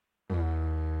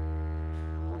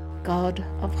God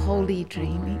of holy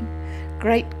dreaming,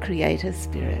 great Creator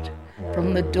Spirit,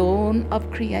 from the dawn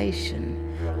of creation,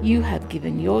 you have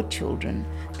given your children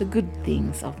the good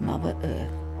things of Mother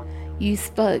Earth. You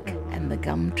spoke, and the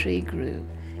gum tree grew,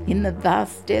 in the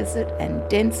vast desert and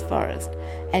dense forest,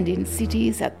 and in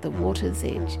cities at the water's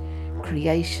edge.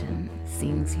 Creation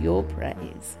sings your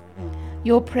praise.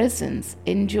 Your presence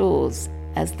endures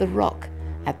as the rock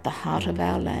at the heart of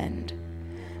our land.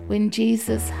 When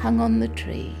Jesus hung on the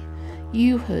tree,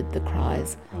 you heard the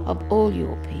cries of all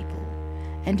your people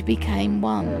and became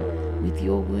one with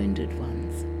your wounded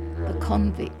ones, the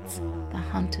convicts, the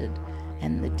hunted,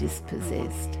 and the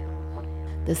dispossessed.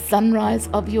 The sunrise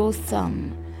of your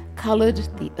Son coloured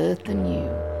the earth anew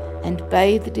and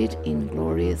bathed it in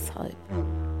glorious hope.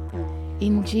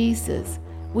 In Jesus,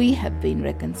 we have been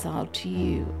reconciled to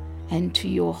you and to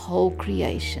your whole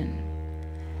creation.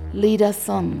 Lead us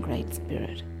on, Great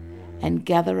Spirit, and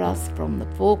gather us from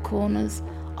the four corners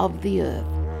of the earth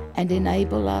and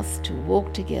enable us to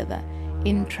walk together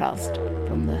in trust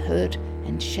from the hurt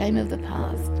and shame of the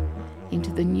past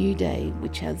into the new day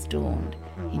which has dawned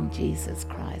in Jesus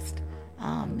Christ.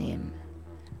 Amen.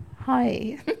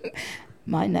 Hi,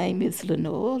 my name is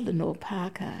Lenore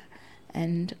Parker,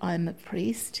 and I'm a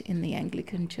priest in the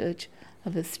Anglican Church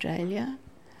of Australia.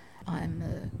 I'm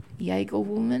a Yaegl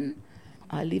woman.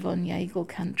 I live on Yaegl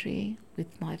country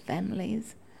with my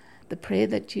families. The prayer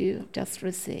that you just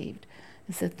received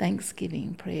is a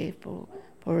Thanksgiving prayer for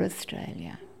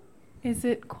Australia. Is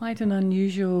it quite an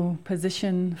unusual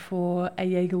position for a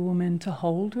Yaegl woman to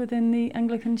hold within the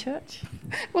Anglican Church?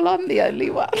 Well, I'm the only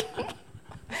one.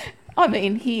 I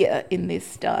mean, here in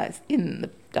this in the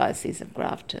Diocese of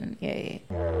Grafton, yeah.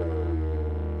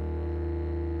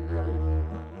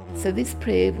 So this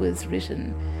prayer was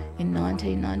written in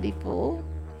 1994.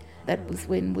 That was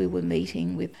when we were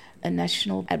meeting with a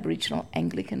National Aboriginal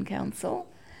Anglican Council,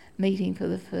 meeting for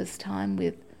the first time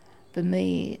for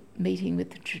me, meeting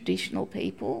with the traditional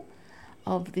people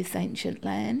of this ancient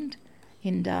land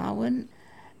in Darwin.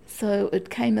 So it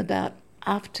came about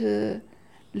after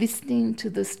listening to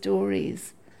the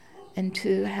stories and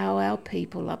to how our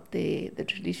people up there, the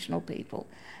traditional people,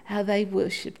 how they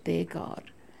worshipped their God.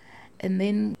 And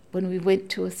then when we went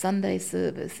to a Sunday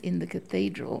service in the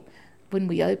cathedral, when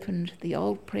we opened the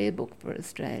old prayer book for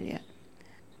Australia,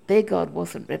 their God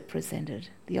wasn't represented.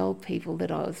 The old people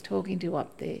that I was talking to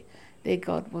up there, their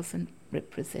God wasn't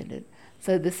represented.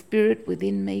 So the spirit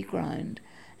within me groaned.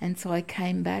 And so I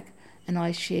came back and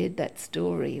I shared that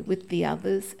story with the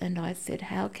others, and I said,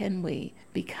 how can we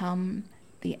become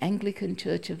the Anglican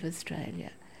Church of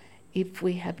Australia if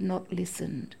we have not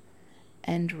listened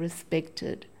and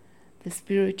respected the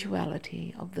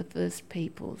spirituality of the first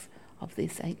peoples of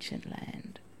this ancient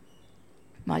land?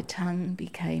 My tongue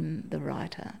became the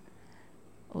writer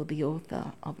or the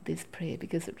author of this prayer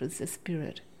because it was the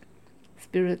Spirit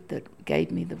that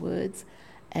gave me the words,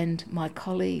 and my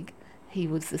colleague, he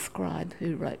was the scribe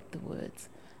who wrote the words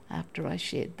after I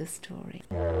shared the story.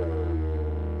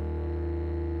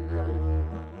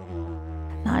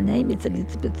 My name is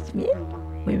Elizabeth Smith.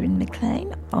 We're in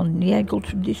Maclean on Yaegl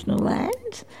traditional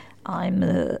land. I'm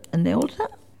an elder,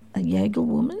 a Yaegl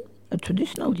woman, a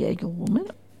traditional Yaegl woman.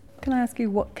 Can I ask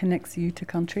you what connects you to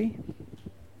country?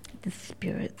 The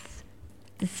spirits.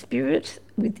 The spirit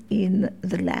within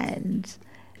the land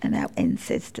and our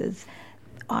ancestors.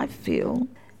 I feel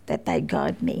that they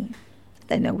guide me.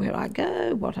 They know where I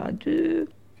go, what I do,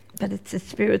 but it's the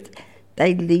spirit.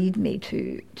 They lead me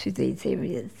to these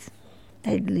areas.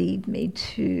 They lead me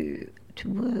to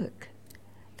work.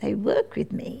 They work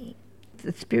with me.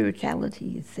 The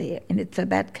spirituality is there, and it's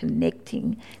about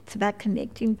connecting. It's about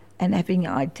connecting and having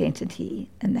identity,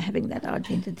 and having that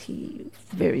identity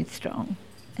very strong,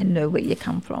 and know where you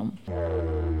come from.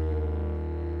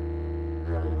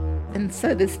 And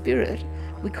so the spirit,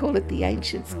 we call it the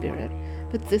ancient spirit,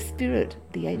 but the spirit,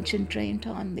 the ancient dream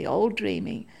time, the old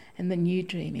dreaming and the new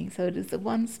dreaming. So it is the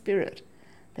one spirit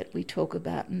that we talk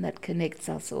about, and that connects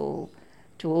us all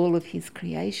to all of his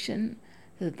creation,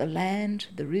 to the land,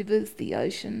 the rivers, the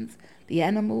oceans, the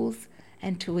animals,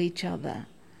 and to each other.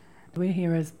 We're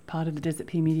here as part of the Desert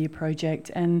Pea Media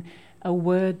Project, and a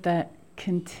word that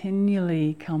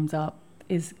continually comes up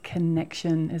is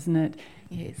connection, isn't it?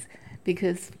 Yes,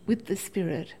 because with the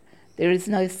Spirit, there is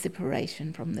no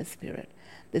separation from the Spirit.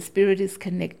 The Spirit is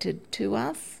connected to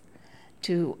us,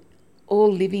 to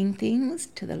all living things,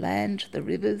 to the land, the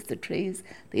rivers, the trees,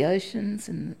 the oceans,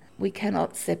 and we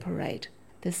cannot separate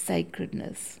the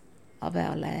sacredness of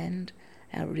our land,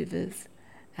 our rivers,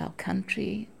 our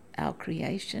country, our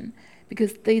creation,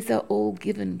 because these are all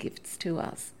given gifts to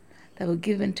us. They were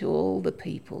given to all the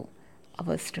people of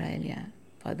Australia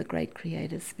by the great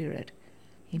Creator Spirit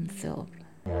himself.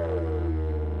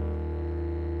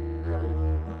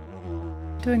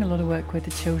 Doing a lot of work with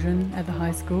the children at the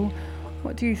high school.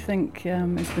 What do you think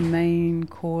is the main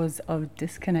cause of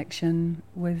disconnection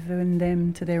within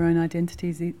them to their own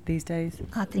identities these days?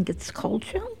 I think it's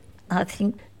culture. I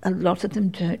think a lot of them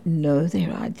don't know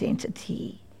their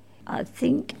identity. I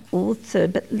think also,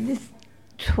 but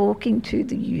talking to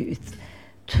the youth,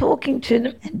 talking to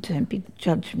them, and don't be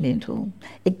judgmental,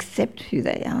 accept who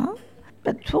they are,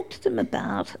 but talk to them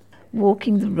about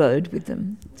walking the road with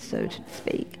them, so to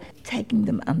speak, taking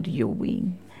them under your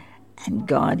wing and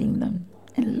guiding them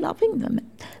and loving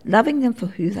them for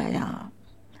who they are,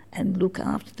 and look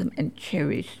after them and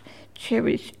cherish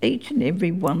each and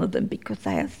every one of them, because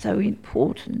they are so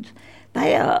important.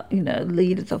 They are,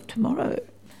 leaders of tomorrow.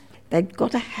 They've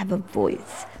got to have a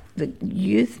voice. The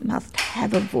youth must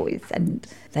have a voice, and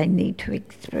they need to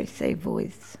express their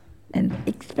voice and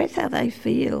express how they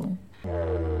feel.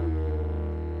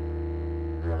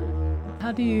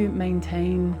 How do you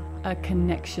maintain a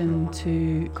connection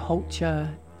to culture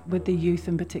with the youth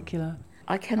in particular?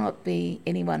 I cannot be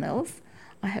anyone else.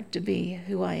 I have to be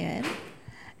who I am.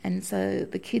 And so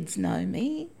the kids know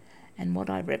me and what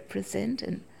I represent,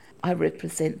 and I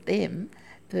represent them,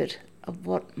 but of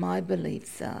what my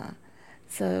beliefs are.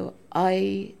 So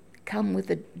I come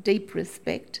with a deep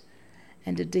respect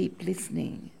and a deep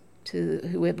listening to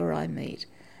whoever I meet,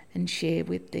 and share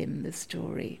with them the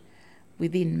story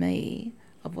within me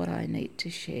of what I need to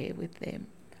share with them,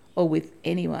 or with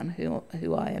anyone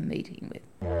who I am meeting with.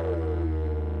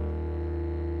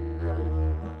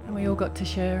 And we all got to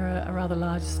share a rather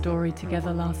large story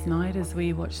together last night as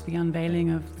we watched the unveiling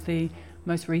of the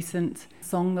most recent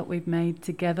song that we've made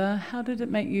together. How did it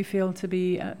make you feel to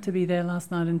be there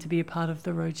last night and to be a part of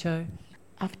the roadshow?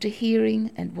 After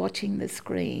hearing and watching the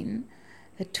screen,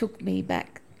 it took me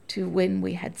back to when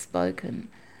we had spoken,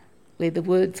 where the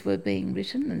words were being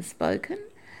written and spoken.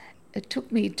 It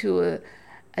took me to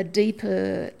a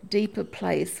deeper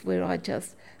place where I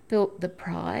just felt the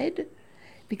pride,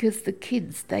 because the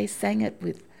kids, they sang it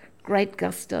with great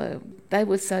gusto. They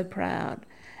were so proud,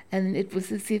 and it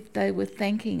was as if they were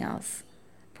thanking us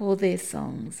for their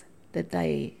songs that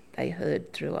they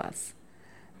heard through us.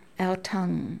 Our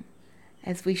tongue,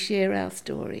 as we share our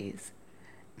stories,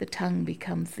 the tongue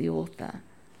becomes the author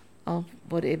of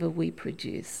whatever we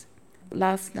produce.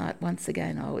 Last night, once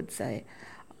again, I would say,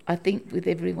 I think with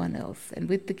everyone else and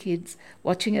with the kids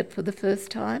watching it for the first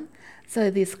time, so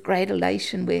this great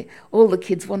elation where all the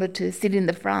kids wanted to sit in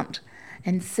the front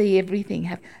and see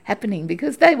everything happening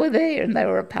because they were there and they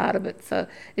were a part of it. So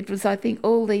it was, I think,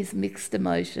 all these mixed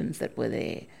emotions that were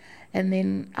there. And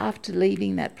then after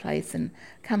leaving that place and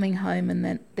coming home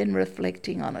and then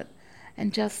reflecting on it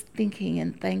and just thinking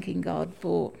and thanking God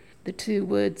for the two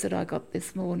words that I got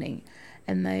this morning,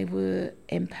 and they were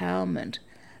empowerment.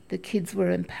 The kids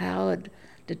were empowered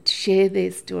to share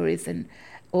their stories, and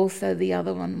also the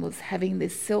other one was having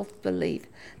this self-belief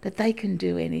that they can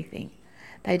do anything.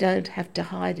 They don't have to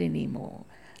hide anymore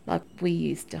like we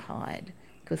used to hide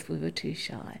because we were too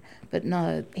shy. But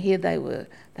no, here they were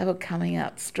coming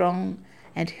out strong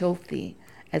and healthy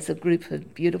as a group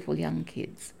of beautiful young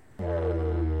kids.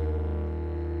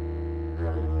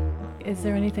 Is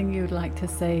there anything you would like to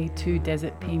say to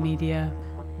Desert Pea Media?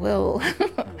 Well,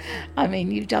 I mean,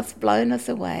 you've just blown us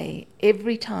away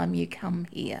every time you come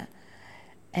here.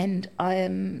 And I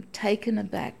am taken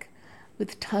aback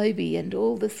with Toby and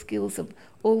all the skills of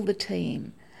all the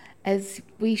team as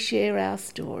we share our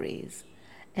stories.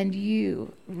 And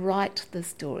you write the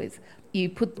stories. You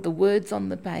put the words on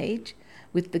the page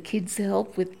with the kids'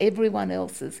 help, with everyone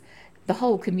else's, the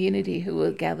whole community who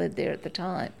were gathered there at the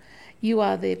time. You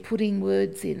are there putting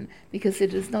words in, because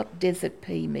it is not Desert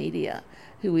Pea Media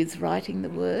who is writing the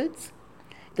words.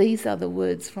 These are the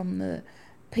words from the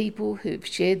people who've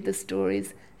shared the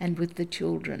stories and with the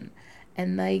children.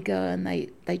 And they go and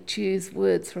they choose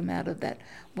words from out of that.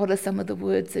 What are some of the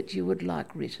words that you would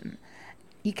like written?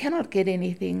 You cannot get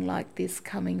anything like this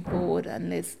coming forward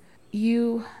unless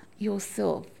you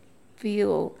yourself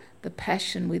feel the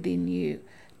passion within you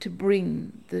to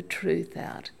bring the truth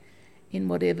out in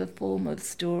whatever form of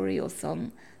story or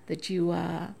song that you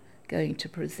are going to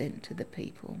present to the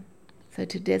people. So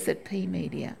to Desert Pea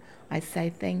Media, I say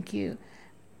thank you,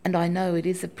 and I know it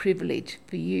is a privilege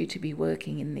for you to be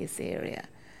working in this area,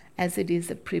 as it is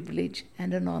a privilege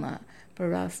and an honour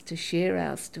for us to share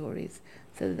our stories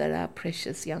so that our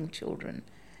precious young children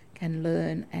can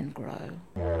learn and grow.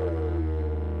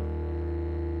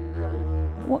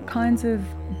 What kinds of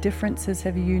differences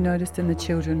have you noticed in the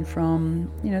children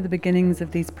from, the beginnings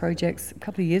of these projects a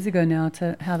couple of years ago now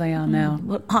to how they are now?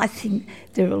 Well, I think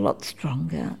they're a lot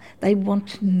stronger. They want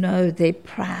to know they're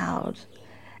proud,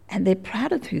 and they're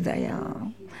proud of who they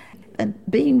are. And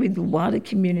being with the wider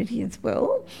community as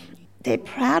well, they're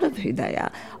proud of who they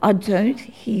are. I don't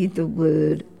hear the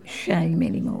word shame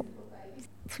anymore.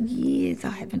 For years I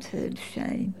haven't heard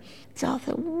shame. So I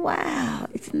thought, wow,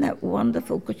 isn't that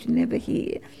wonderful? Because you never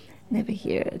hear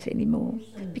it anymore.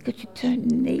 Because you don't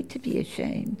need to be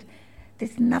ashamed.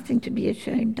 There's nothing to be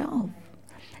ashamed of.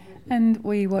 And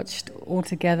we watched all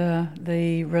together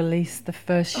the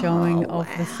first showing of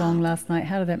the song last night.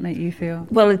 How did that make you feel?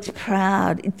 Well, it's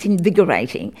proud, it's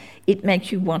invigorating. It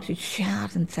makes you want to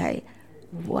shout and say,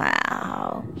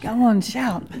 wow. Go on,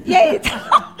 shout. Yes.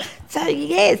 So,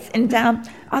 yes, and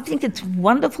I think it's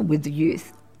wonderful with the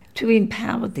youth to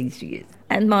empower these youth.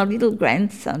 And my little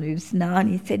grandson, who's 9,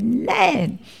 he said,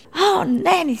 Nan,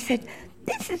 he said,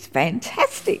 this is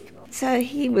fantastic. So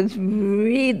he was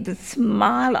the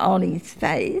smile on his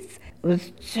face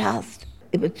was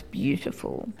it was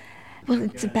beautiful. Well,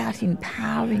 it's about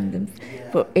empowering them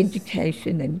for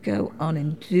education and go on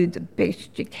and do the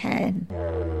best you can.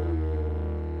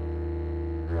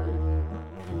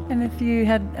 And if you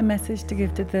had a message to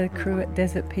give to the crew at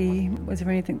Desert P, was there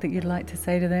anything that you'd like to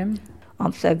say to them?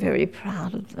 I'm so very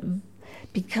proud of them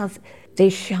because they're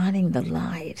shining the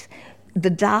light. The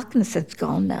darkness has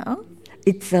gone now.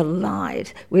 It's the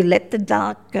light. We let the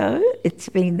dark go. It's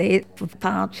been there for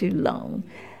far too long.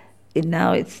 And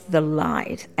now it's the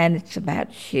light, and it's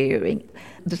about sharing.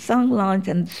 The song lines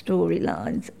and the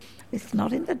storylines, it's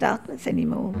not in the darkness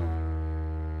anymore.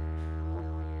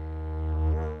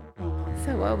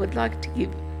 So I would like to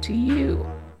give to you,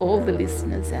 all the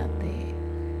listeners out there,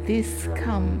 this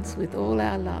comes with all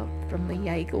our love from the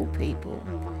Yaegl people,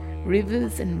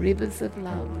 rivers and rivers of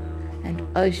love and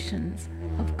oceans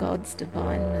of God's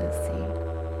divine mercy.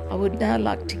 I would now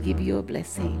like to give you a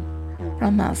blessing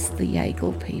from us, the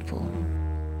Yaegl people.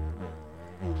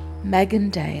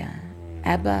 Magandaya,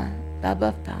 Abba,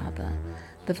 Baba Father,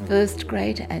 the first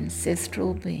great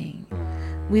ancestral being,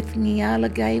 with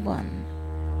Yaegl One,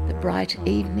 the bright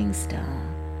evening star,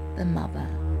 the mother,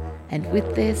 and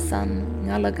with their son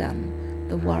Ngalagan,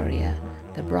 the warrior,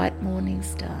 the bright morning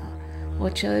star,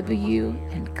 watch over you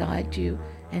and guide you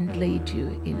and lead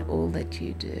you in all that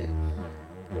you do.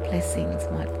 Blessings,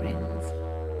 my friends.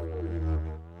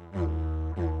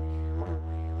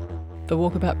 The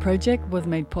Walkabout project was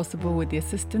made possible with the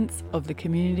assistance of the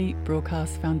Community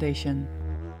Broadcast Foundation.